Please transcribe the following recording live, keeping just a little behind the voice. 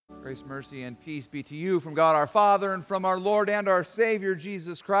Grace, mercy, and peace be to you from God our Father and from our Lord and our Savior,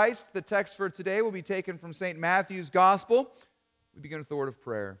 Jesus Christ. The text for today will be taken from St. Matthew's Gospel. We begin with the word of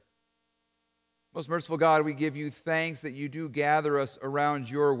prayer. Most merciful God, we give you thanks that you do gather us around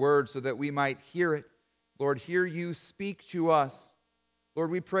your word so that we might hear it. Lord, hear you speak to us.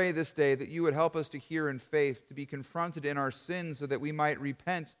 Lord, we pray this day that you would help us to hear in faith, to be confronted in our sins so that we might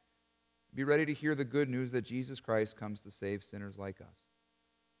repent, be ready to hear the good news that Jesus Christ comes to save sinners like us.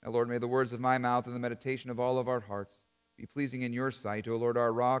 Now, Lord, may the words of my mouth and the meditation of all of our hearts be pleasing in your sight, O Lord,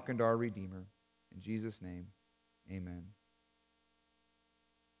 our rock and our redeemer. In Jesus' name, amen.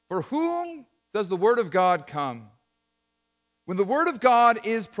 For whom does the word of God come? When the word of God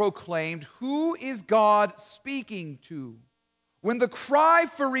is proclaimed, who is God speaking to? When the cry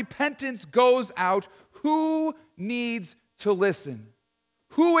for repentance goes out, who needs to listen?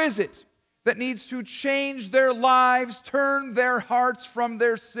 Who is it that needs to change their lives, turn their hearts from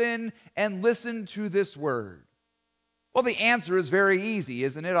their sin, and listen to this word? Well, the answer is very easy,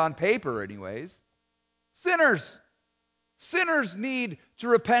 isn't it? On paper, anyways. Sinners. Sinners need to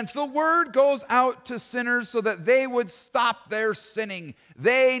repent. The word goes out to sinners so that they would stop their sinning.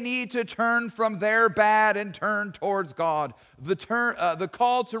 They need to turn from their bad and turn towards God. The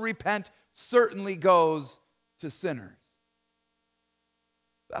call to repent certainly goes to sinners.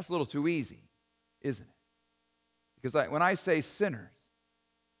 That's a little too easy, isn't it? Because when I say sinners,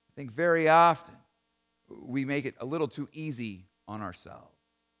 I think very often we make it a little too easy on ourselves.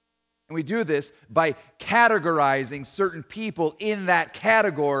 And we do this by categorizing certain people in that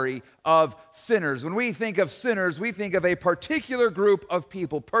category of sinners. When we think of sinners, we think of a particular group of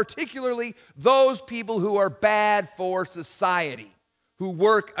people, particularly those people who are bad for society, who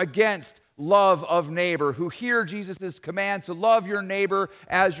work against love of neighbor, who hear Jesus' command to love your neighbor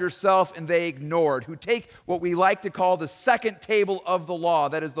as yourself and they ignore it, who take what we like to call the second table of the law,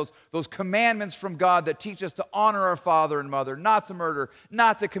 that is those commandments from God that teach us to honor our father and mother, not to murder,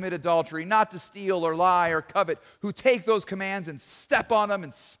 not to commit adultery, not to steal or lie or covet, who take those commands and step on them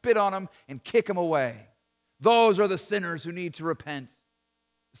and spit on them and kick them away. Those are the sinners who need to repent.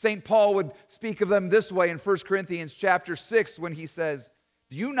 St. Paul would speak of them this way in 1 Corinthians chapter 6 when he says,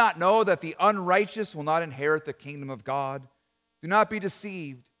 "Do you not know that the unrighteous will not inherit the kingdom of God? Do not be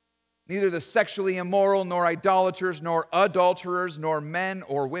deceived. Neither the sexually immoral, nor idolaters, nor adulterers, nor men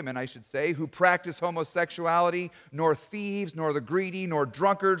or women, I should say, who practice homosexuality, nor thieves, nor the greedy, nor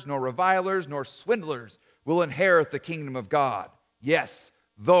drunkards, nor revilers, nor swindlers will inherit the kingdom of God." Yes,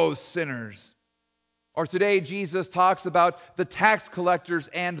 those sinners. Or today, Jesus talks about the tax collectors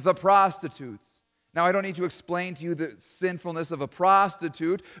and the prostitutes. Now, I don't need to explain to you the sinfulness of a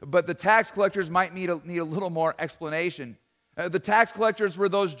prostitute, but the tax collectors might need a little more explanation. The tax collectors were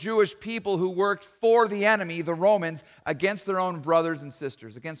those Jewish people who worked for the enemy, the Romans, against their own brothers and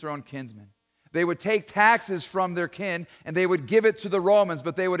sisters, against their own kinsmen. They would take taxes from their kin and they would give it to the Romans,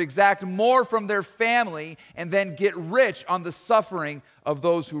 but they would exact more from their family and then get rich on the suffering of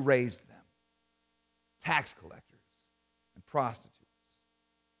those who raised them. Tax collectors and prostitutes.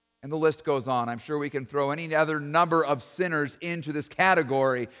 And the list goes on. I'm sure we can throw any other number of sinners into this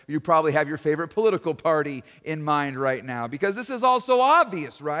category. You probably have your favorite political party in mind right now, because this is also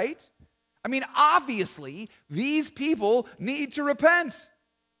obvious, right? I mean, obviously, these people need to repent.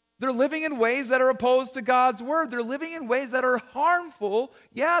 They're living in ways that are opposed to God's word. They're living in ways that are harmful,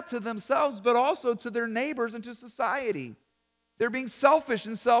 to themselves, but also to their neighbors and to society. They're being selfish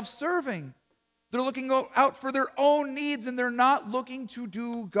and self-serving. They're looking out for their own needs, and they're not looking to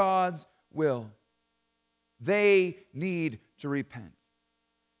do God's will. They need to repent.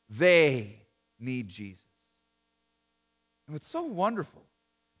 They need Jesus. And what's so wonderful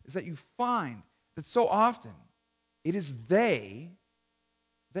is that you find that so often it is they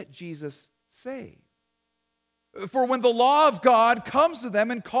that Jesus saves. For when the law of God comes to them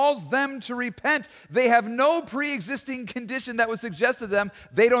and calls them to repent, they have no pre-existing condition that would suggest to them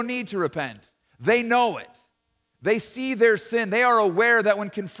they don't need to repent. They know it. They see their sin. They are aware that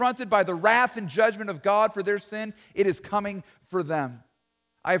when confronted by the wrath and judgment of God for their sin, it is coming for them.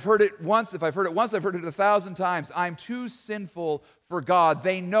 I've heard it once. If I've heard it once, I've heard it 1,000 times. I'm too sinful for God.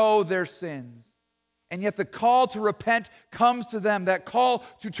 They know their sins. And yet the call to repent comes to them, that call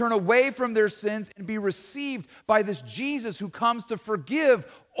to turn away from their sins and be received by this Jesus who comes to forgive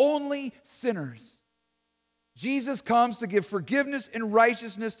only sinners. Jesus comes to give forgiveness and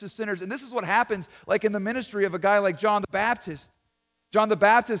righteousness to sinners. And this is what happens like in the ministry of a guy like John the Baptist. John the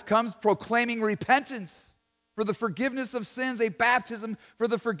Baptist comes proclaiming repentance for the forgiveness of sins, a baptism for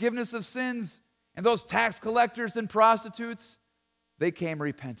the forgiveness of sins. And those tax collectors and prostitutes, they came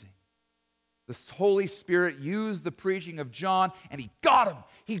repenting. The Holy Spirit used the preaching of John, and he got them.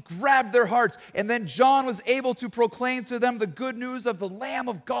 He grabbed their hearts. And then John was able to proclaim to them the good news of the Lamb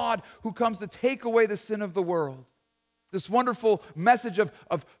of God who comes to take away the sin of the world. This wonderful message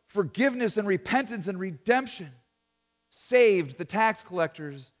of forgiveness and repentance and redemption saved the tax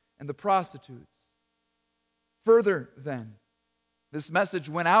collectors and the prostitutes. Further, then, this message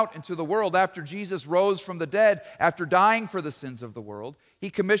went out into the world after Jesus rose from the dead, after dying for the sins of the world. He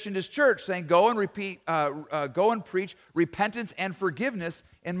commissioned his church, saying, go and preach repentance and forgiveness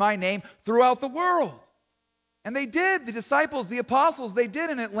in my name throughout the world. And they did. The disciples, the apostles, they did,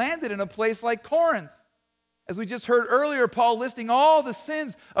 and it landed in a place like Corinth. As we just heard earlier, Paul listing all the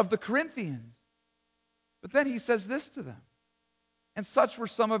sins of the Corinthians. But then he says this to them, and such were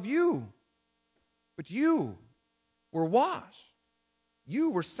some of you, but you were washed. You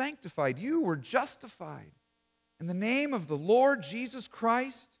were sanctified. You were justified in the name of the Lord Jesus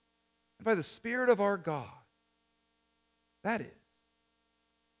Christ and by the Spirit of our God. That is,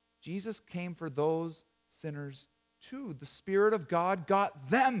 Jesus came for those sinners too. The Spirit of God got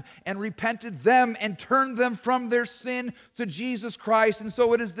them and repented them and turned them from their sin to Jesus Christ. And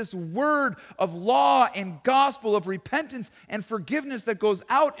so it is this word of law and gospel of repentance and forgiveness that goes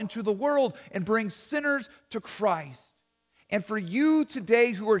out into the world and brings sinners to Christ. And for you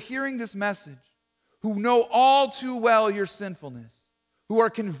today who are hearing this message, who know all too well your sinfulness, who are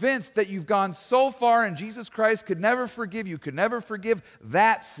convinced that you've gone so far and Jesus Christ could never forgive you, could never forgive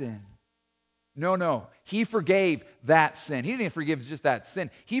that sin. No. He forgave that sin. He didn't forgive just that sin.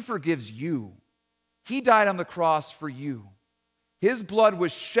 He forgives you. He died on the cross for you. His blood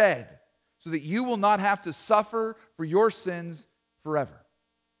was shed so that you will not have to suffer for your sins forever.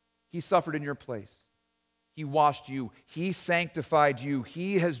 He suffered in your place. He washed you. He sanctified you.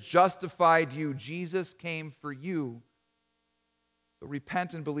 He has justified you. Jesus came for you. So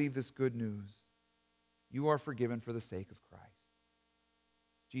repent and believe this good news. You are forgiven for the sake of Christ.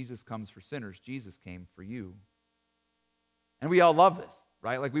 Jesus comes for sinners. Jesus came for you. And we all love this,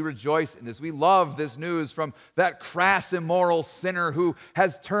 right? Like we rejoice in this. We love this news from that crass, immoral sinner who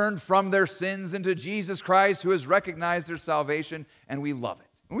has turned from their sins into Jesus Christ, who has recognized their salvation, and we love it.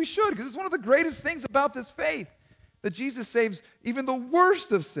 And we should, because it's one of the greatest things about this faith, that Jesus saves even the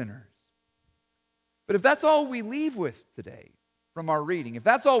worst of sinners. But if that's all we leave with today from our reading, if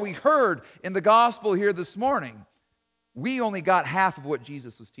that's all we heard in the gospel here this morning, we only got half of what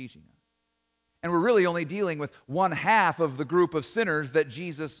Jesus was teaching us. And we're really only dealing with one half of the group of sinners that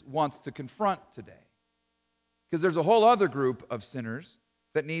Jesus wants to confront today. Because there's a whole other group of sinners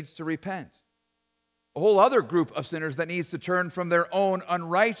that needs to repent. A whole other group of sinners that needs to turn from their own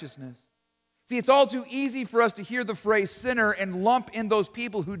unrighteousness. See, it's all too easy for us to hear the phrase sinner and lump in those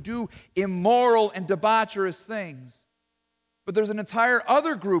people who do immoral and debaucherous things. But there's an entire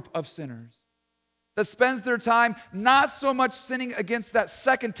other group of sinners that spends their time not so much sinning against that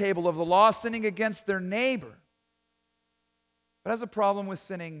second table of the law, sinning against their neighbor, but has a problem with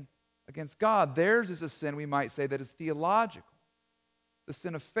sinning against God. Theirs is a sin, we might say, that is theological, the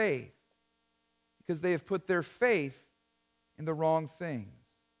sin of faith, because they have put their faith in the wrong things.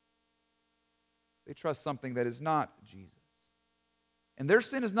 They trust something that is not Jesus. And their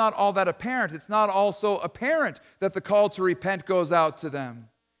sin is not all that apparent. It's not also apparent that the call to repent goes out to them.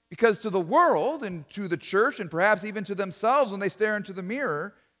 Because to the world and to the church and perhaps even to themselves when they stare into the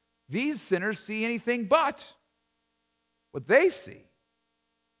mirror, these sinners see anything but. What they see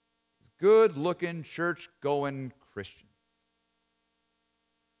is good-looking, church-going Christians.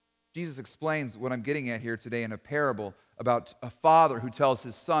 Jesus explains what I'm getting at here today in a parable about a father who tells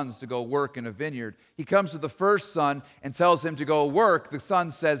his sons to go work in a vineyard. He comes to the first son and tells him to go work. The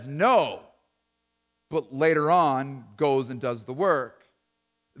son says no, but later on goes and does the work.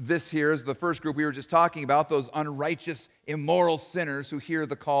 This here is the first group we were just talking about, those unrighteous, immoral sinners who hear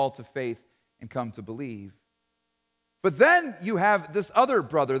the call to faith and come to believe. But then you have this other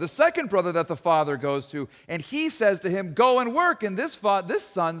brother, the second brother that the father goes to, and he says to him, go and work. And this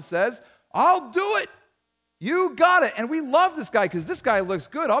son says, I'll do it. You got it. And we love this guy because this guy looks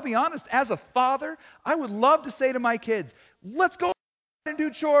good. I'll be honest, as a father, I would love to say to my kids, let's go and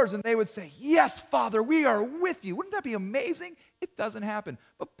do chores. And they would say, yes, Father, we are with you. Wouldn't that be amazing? It doesn't happen.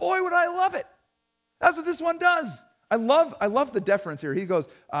 But boy, would I love it. That's what this one does. I love the deference here. He goes,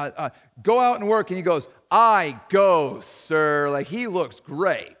 go out and work. And he goes, I go, sir. Like, he looks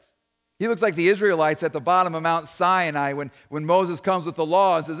great. He looks like the Israelites at the bottom of Mount Sinai when Moses comes with the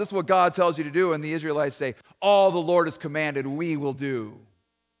law and says, this is what God tells you to do. And the Israelites say, all the Lord has commanded, we will do.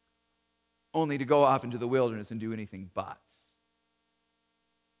 Only to go off into the wilderness and do anything but.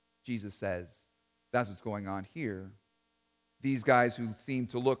 Jesus says, that's what's going on here. These guys who seem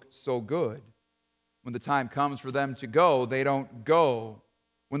to look so good, when the time comes for them to go, they don't go.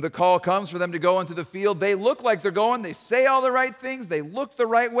 When the call comes for them to go into the field, they look like they're going, they say all the right things, they look the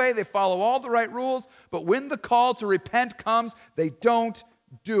right way, they follow all the right rules, but when the call to repent comes, they don't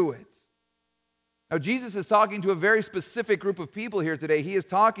do it. Now, Jesus is talking to a very specific group of people here today. He is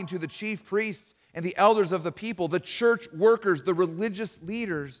talking to the chief priests and the elders of the people, the church workers, the religious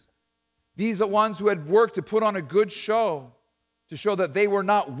leaders. These are ones who had worked to put on a good show, to show that they were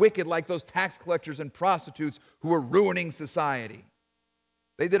not wicked like those tax collectors and prostitutes who were ruining society.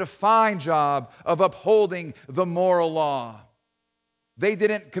 They did a fine job of upholding the moral law. They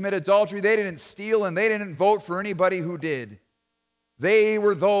didn't commit adultery, they didn't steal, and they didn't vote for anybody who did. They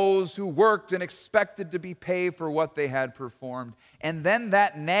were those who worked and expected to be paid for what they had performed. And then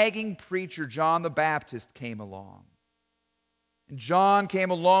that nagging preacher, John the Baptist, came along. And John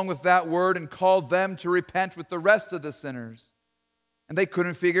came along with that word and called them to repent with the rest of the sinners. And they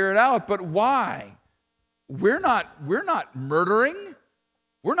couldn't figure it out. But why? We're not murdering.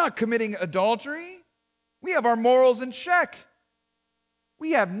 We're not committing adultery. We have our morals in check.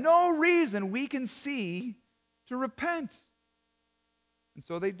 We have no reason we can see to repent. And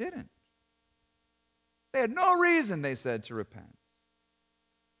so they didn't. They had no reason, they said, to repent.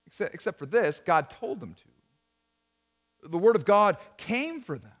 Except for this, God told them to. The Word of God came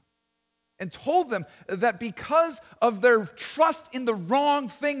for them and told them that because of their trust in the wrong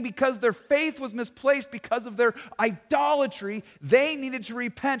thing, because their faith was misplaced, because of their idolatry, they needed to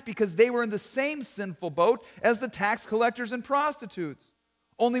repent because they were in the same sinful boat as the tax collectors and prostitutes.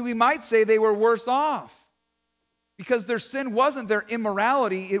 Only we might say they were worse off because their sin wasn't their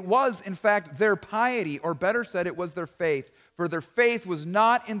immorality, it was, in fact, their piety, or better said, it was their faith. For their faith was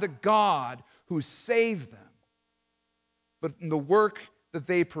not in the God who saved them, but in the work that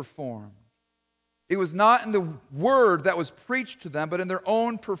they performed. It was not in the word that was preached to them, but in their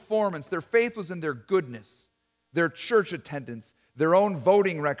own performance. Their faith was in their goodness, their church attendance, their own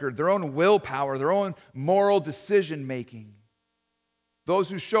voting record, their own willpower, their own moral decision-making. Those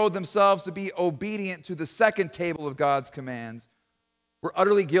who showed themselves to be obedient to the second table of God's commands were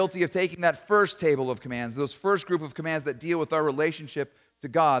utterly guilty of taking that first table of commands, those first group of commands that deal with our relationship to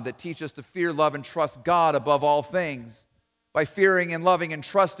God, that teach us to fear, love, and trust God above all things. By fearing and loving and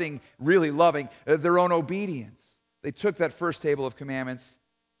trusting, really loving their own obedience. They took that first table of commandments,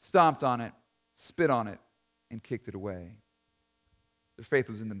 stomped on it, spit on it, and kicked it away. Their faith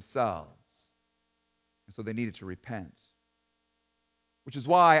was in themselves, and so they needed to repent. Which is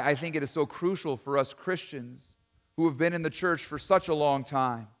why I think it is so crucial for us Christians who have been in the church for such a long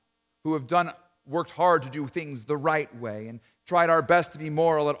time, who have worked hard to do things the right way, and tried our best to be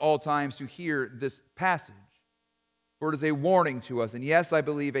moral at all times, to hear this passage. For it is a warning to us, and yes, I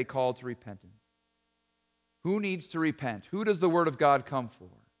believe a call to repentance. Who needs to repent? Who does the Word of God come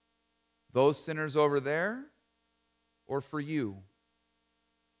for? Those sinners over there, or for you?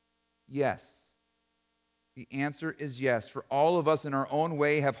 Yes. The answer is yes. For all of us in our own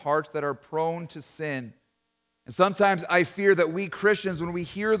way have hearts that are prone to sin. And sometimes I fear that we Christians, when we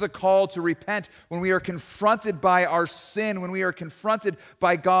hear the call to repent, when we are confronted by our sin, when we are confronted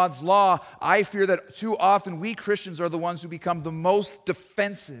by God's law, I fear that too often we Christians are the ones who become the most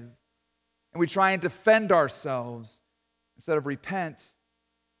defensive. And we try and defend ourselves instead of repent.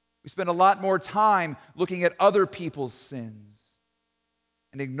 We spend a lot more time looking at other people's sins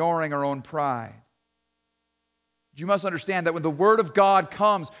and ignoring our own pride. You must understand that when the Word of God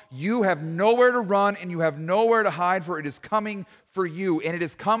comes, you have nowhere to run and you have nowhere to hide, for it is coming for you. And it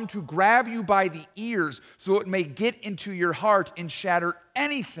has come to grab you by the ears so it may get into your heart and shatter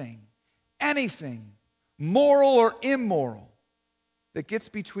anything, moral or immoral, that gets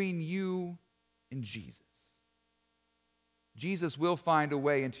between you and Jesus. Jesus will find a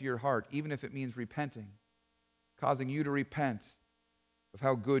way into your heart, even if it means repenting, causing you to repent of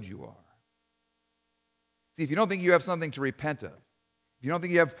how good you are. See, if you don't think you have something to repent of, if you don't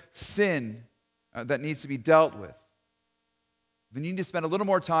think you have sin that needs to be dealt with, then you need to spend a little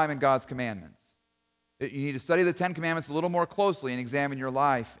more time in God's commandments. You need to study the 10 Commandments a little more closely and examine your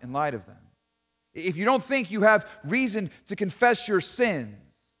life in light of them. If you don't think you have reason to confess your sins,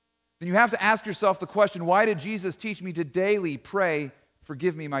 then you have to ask yourself the question, why did Jesus teach me to daily pray,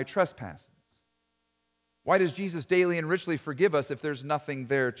 forgive me my trespasses? Why does Jesus daily and richly forgive us if there's nothing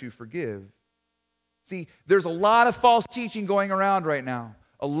there to forgive? See, there's a lot of false teaching going around right now.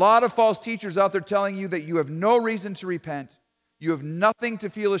 A lot of false teachers out there telling you that you have no reason to repent. You have nothing to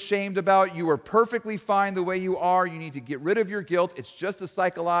feel ashamed about. You are perfectly fine the way you are. You need to get rid of your guilt. It's just a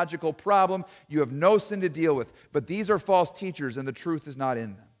psychological problem. You have no sin to deal with. But these are false teachers, and the truth is not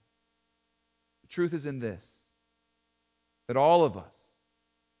in them. The truth is in this, that all of us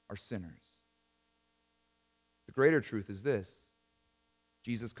are sinners. The greater truth is this,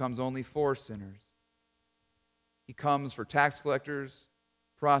 Jesus comes only for sinners. He comes for tax collectors,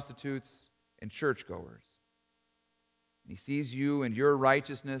 prostitutes, and churchgoers. And he sees you and your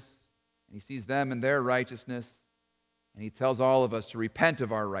righteousness, and he sees them and their righteousness, and he tells all of us to repent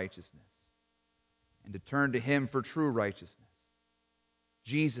of our righteousness and to turn to him for true righteousness.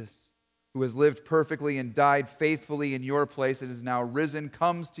 Jesus, who has lived perfectly and died faithfully in your place and is now risen,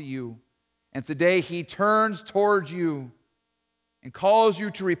 comes to you. And today he turns towards you and calls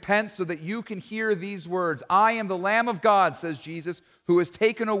you to repent so that you can hear these words. I am the Lamb of God, says Jesus, who has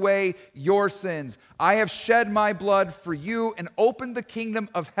taken away your sins. I have shed my blood for you and opened the kingdom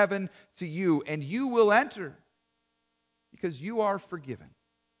of heaven to you, and you will enter because you are forgiven.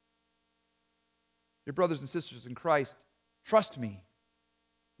 Dear brothers and sisters in Christ, trust me.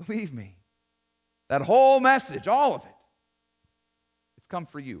 Believe me. That whole message, all of it, it's come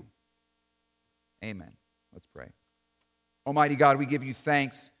for you. Amen. Let's pray. Almighty God, we give you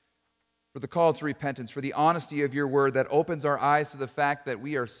thanks for the call to repentance, for the honesty of your word that opens our eyes to the fact that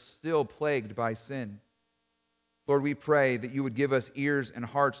we are still plagued by sin. Lord, we pray that you would give us ears and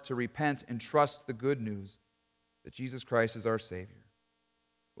hearts to repent and trust the good news that Jesus Christ is our Savior.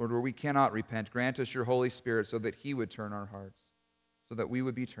 Lord, where we cannot repent, grant us your Holy Spirit so that he would turn our hearts, so that we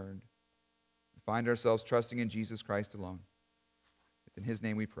would be turned and find ourselves trusting in Jesus Christ alone. It's in his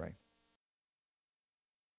name we pray.